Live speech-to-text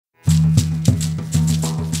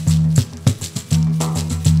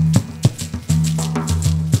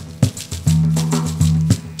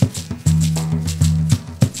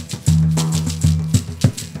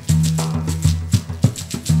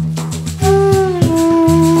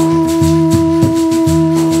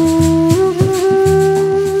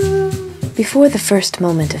Before the first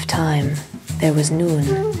moment of time, there was noon.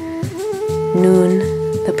 Noon,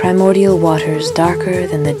 the primordial waters darker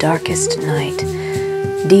than the darkest night,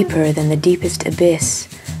 deeper than the deepest abyss,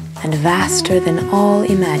 and vaster than all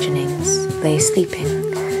imaginings, lay sleeping.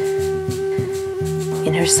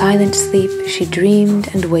 In her silent sleep she dreamed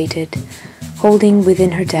and waited, holding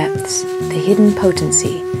within her depths the hidden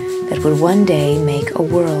potency that would one day make a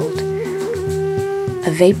world. A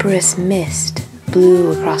vaporous mist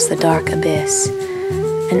blew across the dark abyss,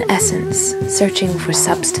 an essence searching for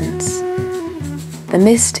substance. The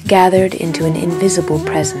mist gathered into an invisible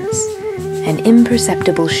presence, an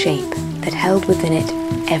imperceptible shape that held within it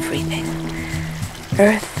everything.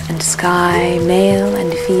 Earth and sky, male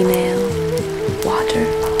and female, water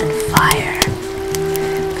and fire,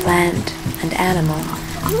 plant and animal,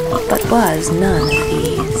 but was none of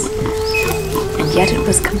these. And yet it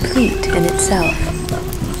was complete in itself,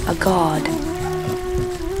 a god.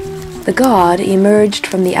 The god emerged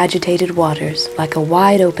from the agitated waters like a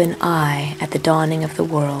wide-open eye at the dawning of the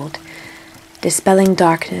world. Dispelling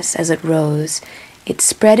darkness as it rose, it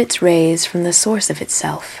spread its rays from the source of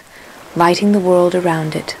itself, lighting the world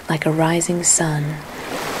around it like a rising sun.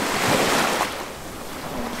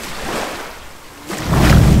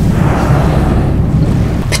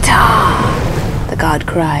 Ptah! The god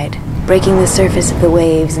cried, breaking the surface of the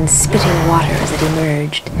waves and spitting water as it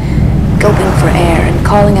emerged. Gulping for air and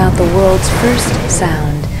calling out the world's first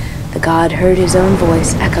sound, the god heard his own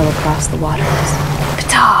voice echo across the waters.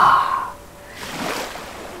 Ptah!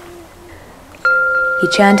 He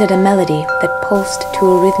chanted a melody that pulsed to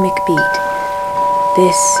a rhythmic beat.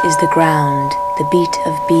 This is the ground, the beat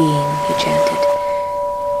of being, he chanted.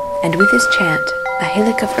 And with his chant, a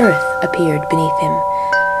hillock of earth appeared beneath him,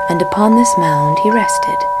 and upon this mound he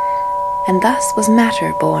rested. And thus was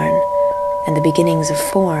matter born, and the beginnings of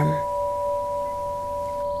form.